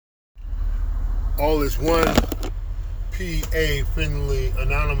All is one. P.A. Finley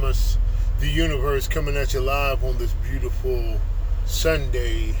Anonymous, the universe coming at you live on this beautiful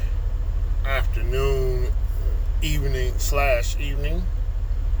Sunday afternoon, evening.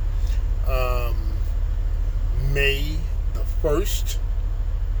 May the 1st,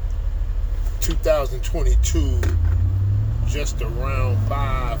 2022, just around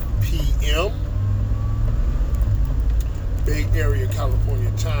 5 p.m. Bay Area,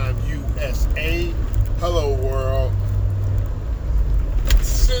 California time, USA. Hello, world.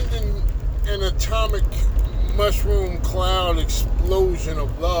 Sending an atomic mushroom cloud explosion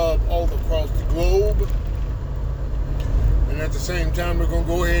of love all across the globe. And at the same time, we're going to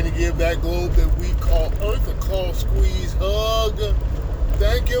go ahead and give that globe that we call Earth a claw squeeze hug.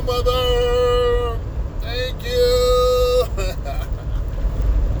 Thank you, Mother. Thank you.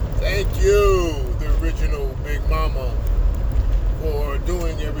 Thank you, the original Big Mama, for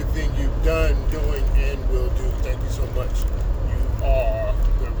doing everything you've done, doing, and will do. Thank you so much. You are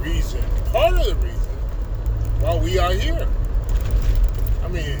the reason, part of the reason, why we are here. I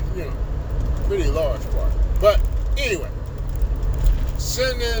mean, pretty large part. But anyway,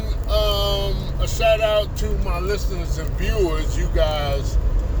 sending a shout out to my listeners and viewers. You guys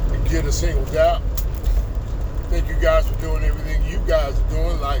get a single doubt. Thank you guys for doing everything you guys are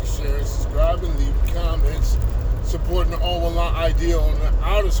doing. Like, share, subscribe, and leave comments. Supporting the all-online idea on the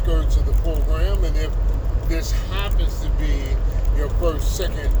outer skirts of the program. And if this happens to be your first,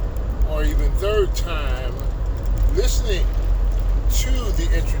 second, or even third time listening to the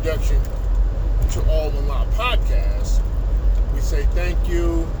introduction to All Online Podcast, we say thank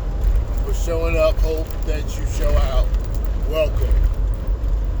you for showing up. Hope that you show out. Welcome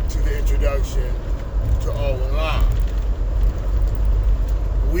to the introduction to All Online.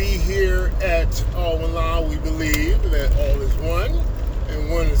 We here at All Online, we believe that all is one and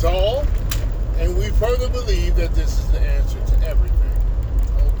one is all. And we further believe that this is the answer to everything.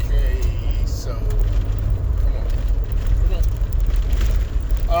 Okay, so come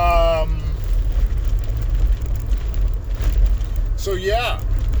on. So yeah,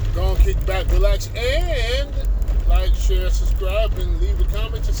 go and kick back, relax, and like, share, subscribe, and leave a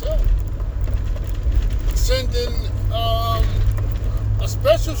comment yourself. Sending a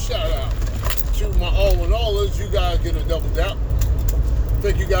special shout out to my all-in-allers. You guys get a double doubt.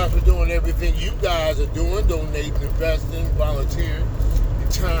 Thank you guys for doing everything you guys are doing, donating, investing, volunteering,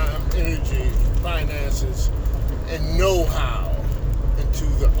 your time, energy, finances, and know-how into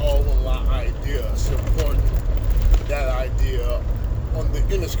the all-online idea, supporting that idea on the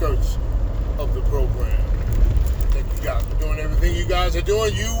inner skirts of the program. Thank you guys for doing everything you guys are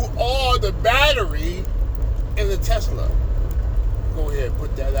doing. You are the battery in the Tesla. Go ahead and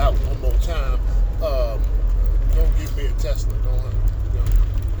put that out one more time. Don't give me a Tesla. Don't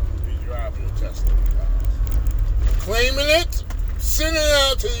be driving a Tesla, you guys. Claiming it, sending it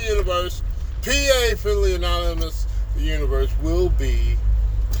out to the universe. P.A. Finley Anonymous, the universe will be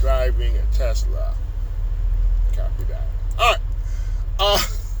driving a Tesla. Copy that. All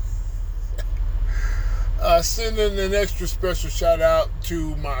right. Sending an extra special shout out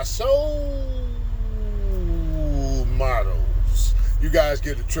to my soul models. You guys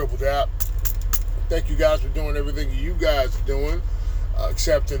get a triple dap. Thank you guys for doing everything you guys are doing,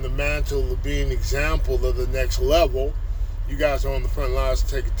 accepting the mantle of being an example of the next level. You guys are on the front lines,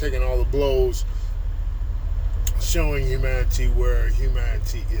 taking all the blows, showing humanity where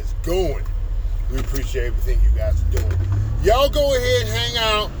humanity is going. We appreciate everything you guys are doing. Y'all go ahead and hang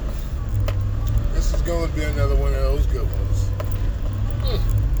out. This is going to be another one of those good ones.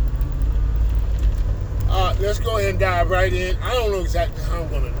 Let's go ahead and dive right in. I don't know exactly how I'm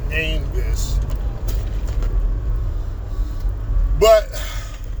going to name this, but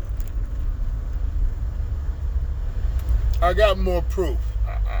I got more proof.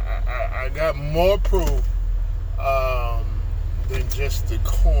 I got more proof than just the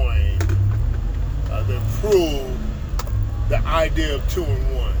coin that prove the idea of 2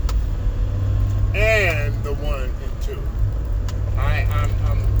 and 1 and the 1 and 2.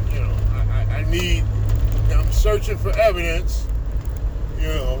 I'm searching for evidence,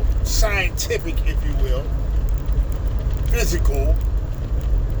 scientific, if you will, physical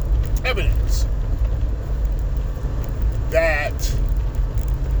evidence that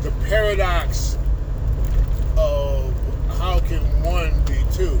the paradox of how can 1 be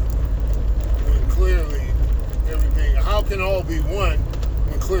 2 when clearly everything, how can all be 1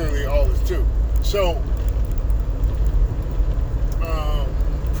 when clearly all is 2? So,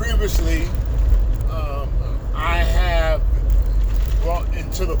 previously, I have brought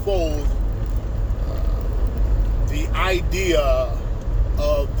into the fold the idea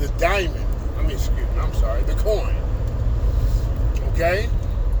of the diamond. I I'm sorry, the coin. Okay?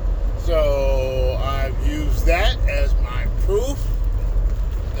 So I've used that as my proof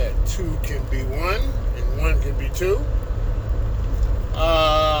that 2 can be 1 and 1 can be 2.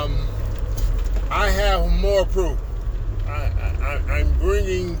 I have more proof. I'm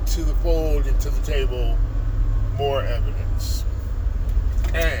bringing to the fold and to the table more evidence.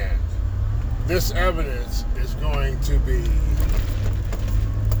 And this evidence is going to be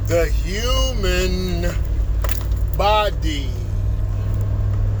the human body.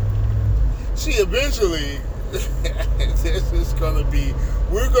 See, eventually,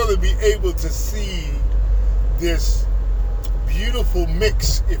 we're going to be able to see this beautiful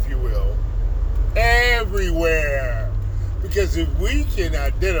mix, if you will, everywhere. Because if we can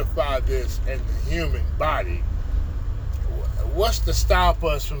identify this in the human body, what's to stop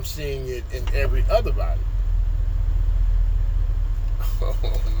us from seeing it in every other body?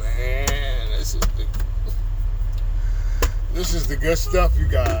 Oh man, this is the good stuff, you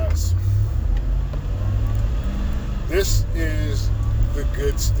guys. This is the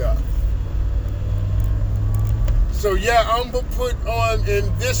good stuff. So yeah, I'm gonna put on in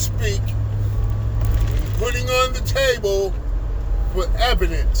this speak, putting on the table for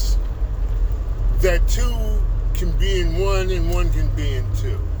evidence that 2 can be in 1 and 1 can be in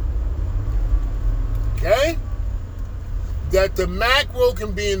 2. Okay? That the macro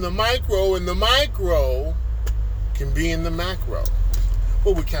can be in the micro and the micro can be in the macro.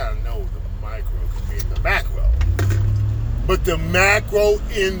 Well, we kind of know the micro can be in the macro. But the macro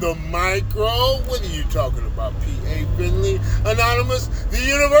in the micro? What are you talking about, P.A. Finley? Anonymous? The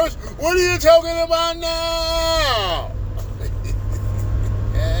universe? What are you talking about now?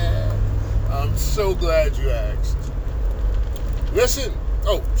 Yeah, I'm so glad you asked. Listen,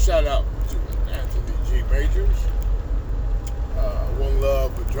 shout out to Anthony G. Majors. One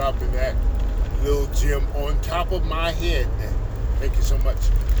love for dropping that little gem on top of my head. Thank you so much.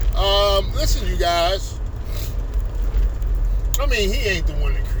 Listen, you guys. I mean, he ain't the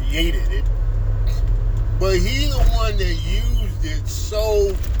one that created it, but he the one that used it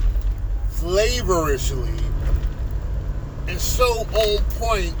so flavorishly and so on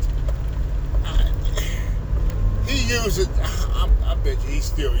point. He used it. I bet you he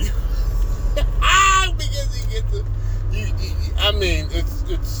still uses it. Because he gets it. I mean,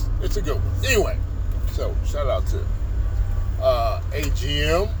 it's a good one. Anyway, so shout out to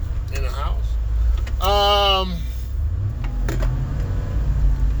AGM in the house.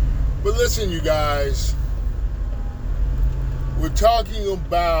 But listen, you guys, we're talking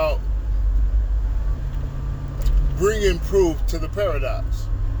about bringing proof to the paradox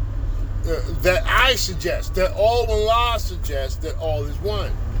that I suggest, that Allah suggests, that all is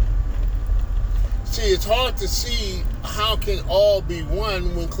one. See, it's hard to see how can all be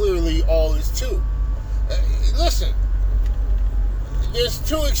one when clearly all is 2. Listen, there's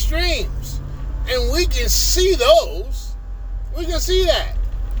 2 extremes, and we can see those. We can see that.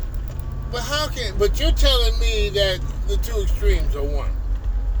 But you're telling me that the 2 extremes are 1.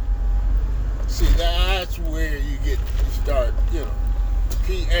 See, that's where you start,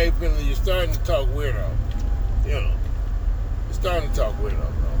 P.A. Finley, you're starting to talk weirdo. You're starting to talk weirdo, bro.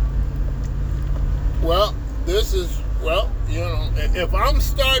 Well, if I'm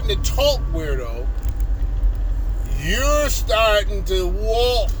starting to talk weirdo, you're starting to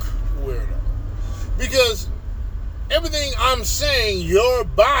walk weirdo. Because everything I'm saying, your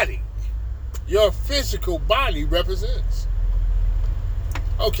body, your physical body represents.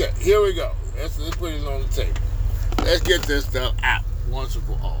 Okay, here we go. Let's put it on the table. Let's get this stuff out once and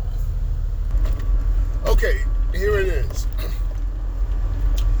for all. Okay, here it is.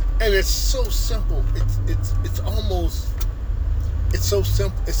 And it's so simple. It's so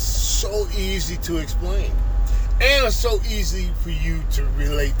simple. It's so easy to explain. And it's so easy for you to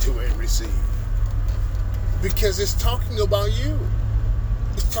relate to and receive. Because it's talking about you.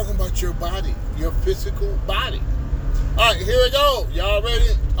 It's talking about your body, your physical body. All right, here we go. Y'all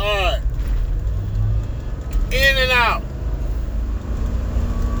ready? All right. In and out.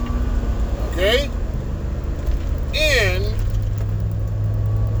 Okay? In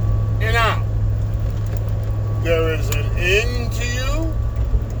and out. There is an in to you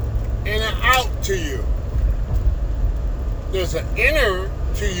and an out to you. There's an inner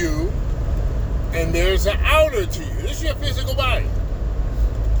to you and there's an outer to you. This is your physical body.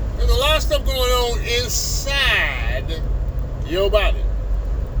 There's a lot of stuff going on inside your body.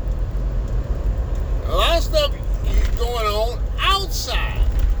 A lot of stuff going on outside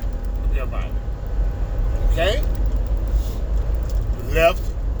of your body. Okay? Left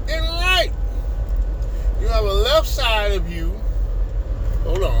and right. You have a left side of you.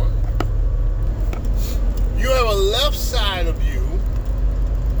 Hold on.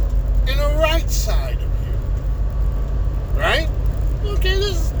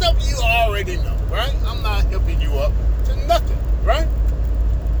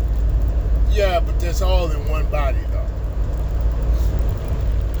 one body, though.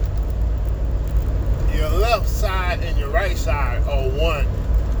 Your left side and your right side are one.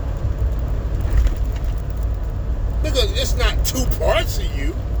 Because it's not two parts of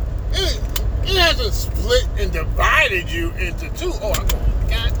you. It hasn't split and divided you into two. Oh, I'm going.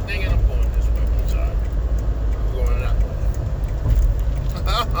 God dang it, I'm going this way. I'm sorry. I'm going that way.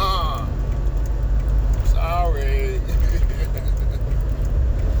 Sorry.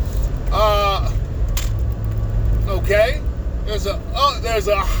 Okay. There's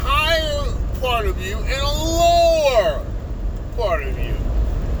a higher part of you and a lower part of you.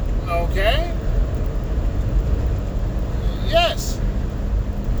 Okay? Yes.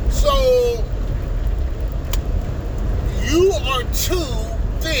 So you are two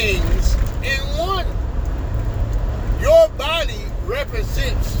things in one. Your body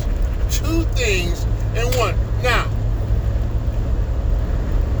represents two things in one. Now,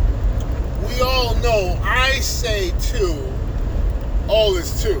 we all know I say two, all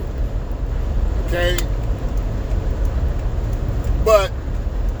is two. Okay? But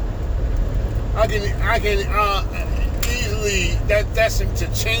I can easily, that's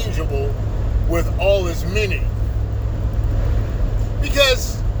interchangeable with all is many.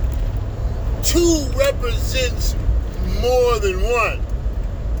 Because two represents more than one.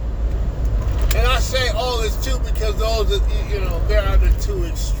 And I say all is two because those are, there are the two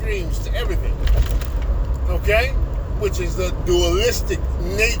extremes to everything. Okay? Which is the dualistic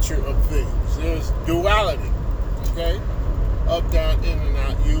nature of things. There's duality. Okay? Up, down, in and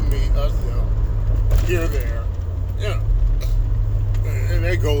out, you, me, us, them, here, there. And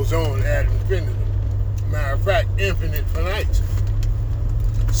it goes on ad infinitum. Matter of fact, infinite finite.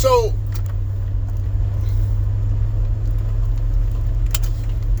 So,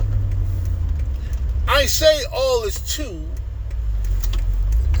 I say all is two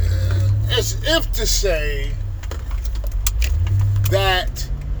as if to say that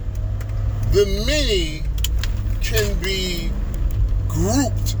the many can be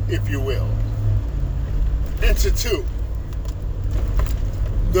grouped, if you will, into two.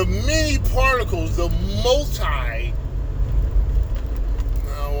 The many particles, the multi, I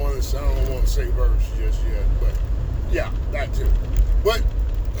don't want to say verse just yet, but yeah, that too. But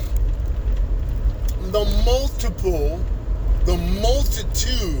the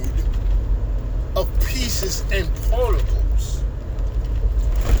multitude of pieces and particles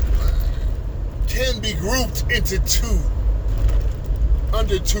can be grouped into two,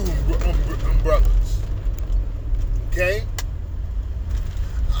 under two umbrellas. Okay?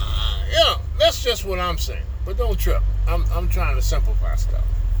 Yeah, that's just what I'm saying. But don't trip. I'm trying to simplify stuff.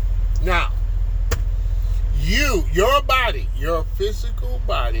 Now, your body, your physical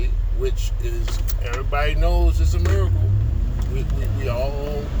body, which is, everybody knows is a miracle. We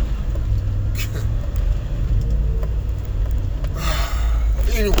all...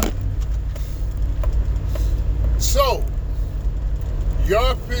 Anyway. So,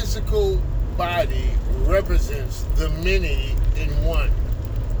 your physical body represents the many in one,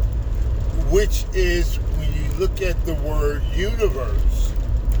 which is, when you look at the word universe,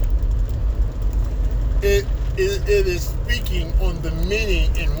 it is speaking on the many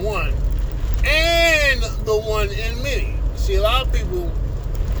in one and the one in many. See, a lot of people,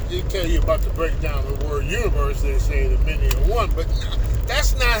 they tell you about the breakdown of the word universe, they say the many in one, but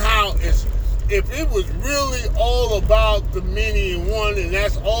that's not how it's. If it was really all about the many in one, and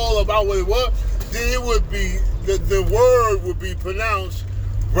that's all about what it was, then it would be, the word would be pronounced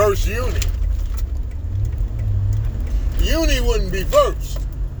verse uni. Uni wouldn't be verse.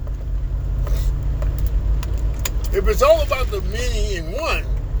 If it's all about the many in one,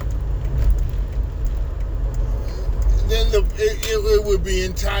 then it would be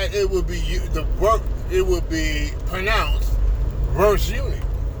entitled. It would be pronounced verse uni.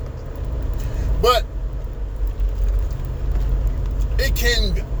 But it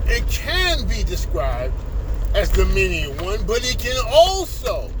can be described as the many in one, but it can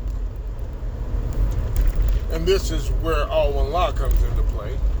also, and this is where all one law comes into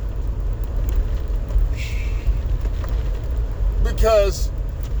play, because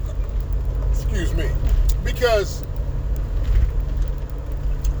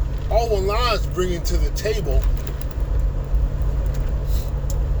all one law is bringing to the table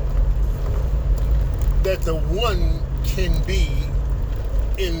that the one can be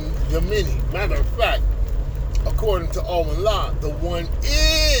in the many. Matter of fact, according to all one law, the one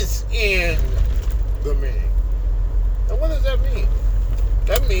is in the many. Now, what does that mean?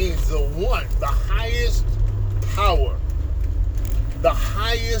 That means the one, the highest power, the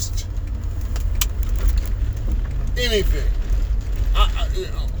highest anything.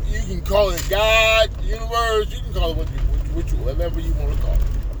 You can call it God, universe. You can call it whatever you want to call it.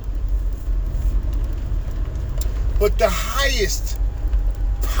 But the highest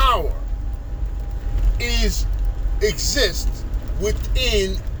power exists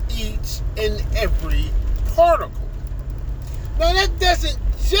within each and every particle. Now that doesn't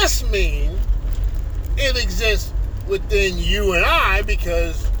just mean it exists within you and I,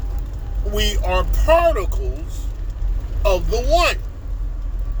 because we are particles of the one.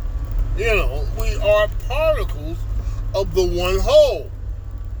 We are particles of the one whole.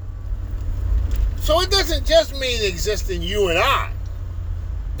 So it doesn't just mean it exists in you and I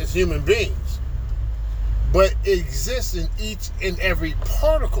as human beings, but it exists in each and every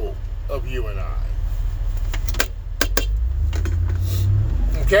particle of you and I.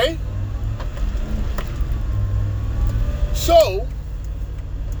 Okay? So,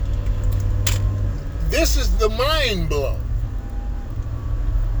 this is the mind blow.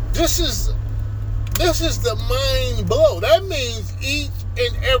 This is the mind blow. That means each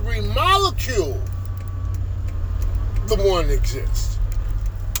and every molecule, the one exists.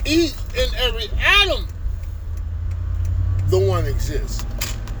 Each and every atom, the one exists.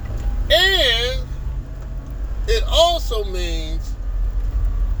 And it also means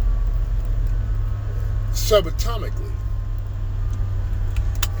subatomically,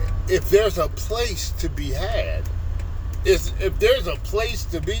 if there's a place to be had, if there's a place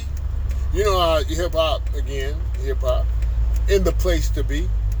to be, hip-hop, in the place to be.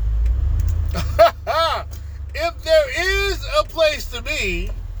 If there is a place to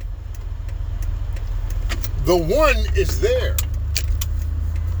be, the one is there.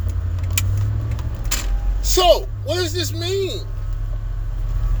 So, what does this mean?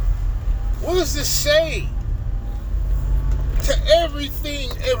 What does this say to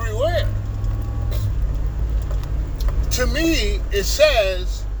everything, everywhere? To me, it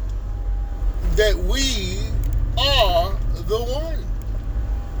says that we are the one.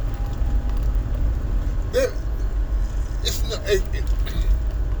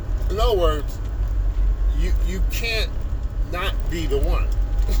 In other words, you can't not be the one.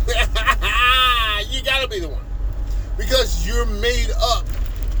 You gotta be the one, because you're made up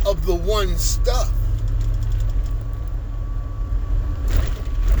of the one stuff.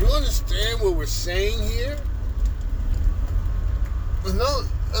 You understand what we're saying here? In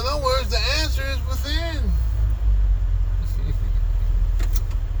other words, the answer is within.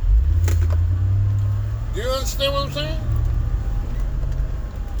 Do you understand what I'm saying?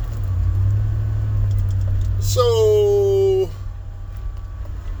 So,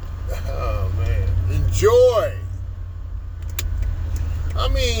 oh man, enjoy. I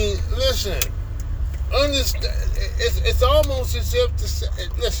mean, listen, understand. It's almost as if to say,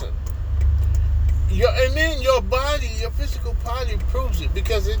 listen. And then your body, your physical body proves it,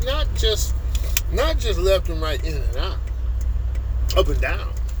 because it's not just left and right, in and out, up and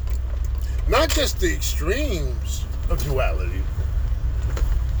down. Not just the extremes of duality,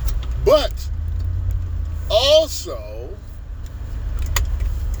 but also,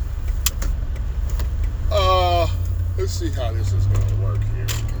 let's see how this is going to work here.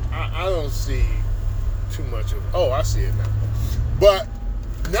 I don't see too much of, I see it now. But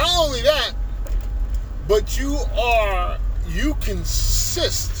not only that, but you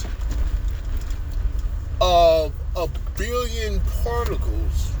consist of 1 billion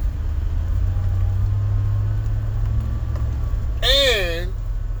particles, and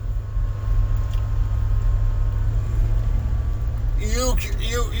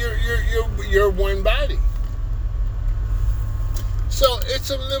you're one body. So it's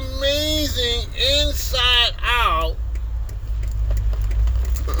an amazing inside out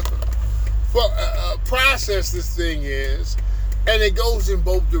for process this thing is, and it goes in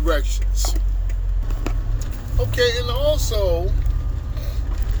both directions. Okay, and also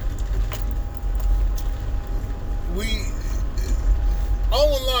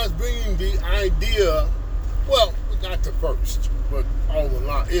Allah is bringing the idea, well, not the first, but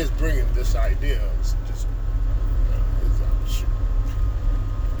Allah is bringing this idea.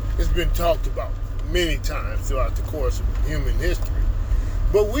 It's been talked about many times throughout the course of human history.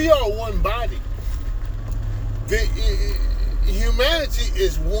 But we are one body. Humanity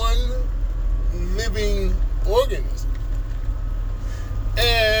is one living organism.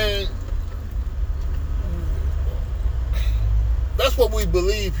 And that's what we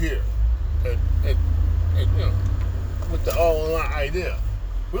believe here with the Allah idea.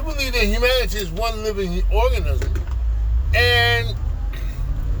 We believe that humanity is one living organism, and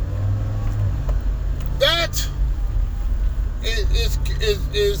that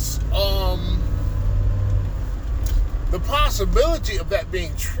The possibility of that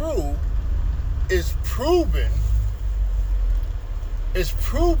being true is proven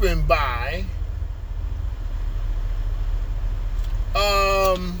by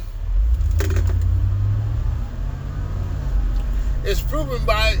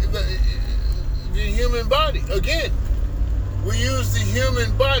the human body. Again, we use the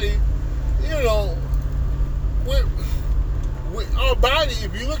human body, our body.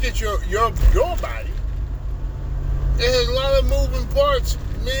 If you look at your body, it has a lot of moving parts,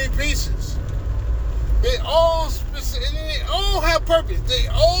 many pieces. They all have purpose. They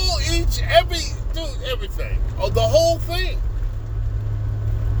all do everything. The whole thing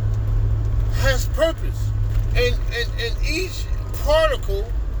has purpose, and each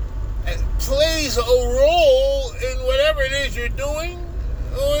particle plays a role in whatever it is you're doing,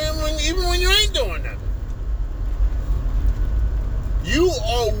 or even when you ain't doing nothing. You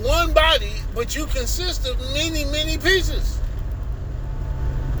are one body, but you consist of many, many pieces.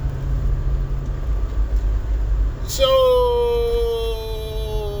 So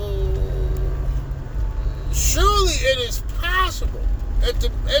surely it is possible, at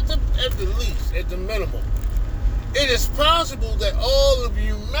the least, at the minimum, it is possible that all of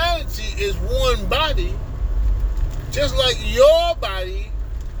humanity is one body, just like your body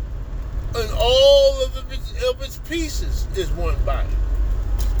and all of its pieces is one body.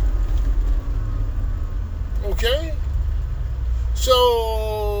 Okay?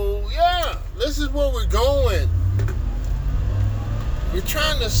 So, yeah, this is where we're going. We're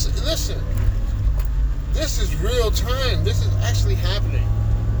trying to, listen, this is real time. This is actually happening.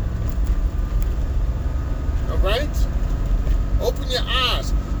 Alright? Open your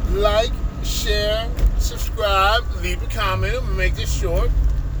eyes. Like, share, subscribe, leave a comment. I'm going to make this short.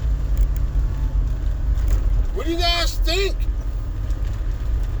 What do you guys think?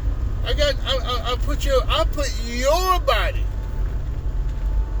 I put your body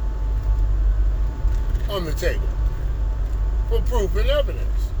on the table for proof and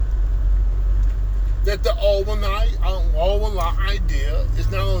evidence that the all one idea is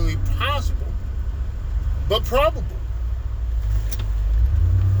not only possible but probable.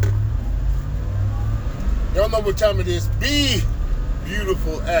 Y'all know what time it is. Be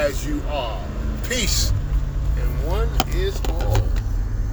beautiful as you are. Peace. And one is all.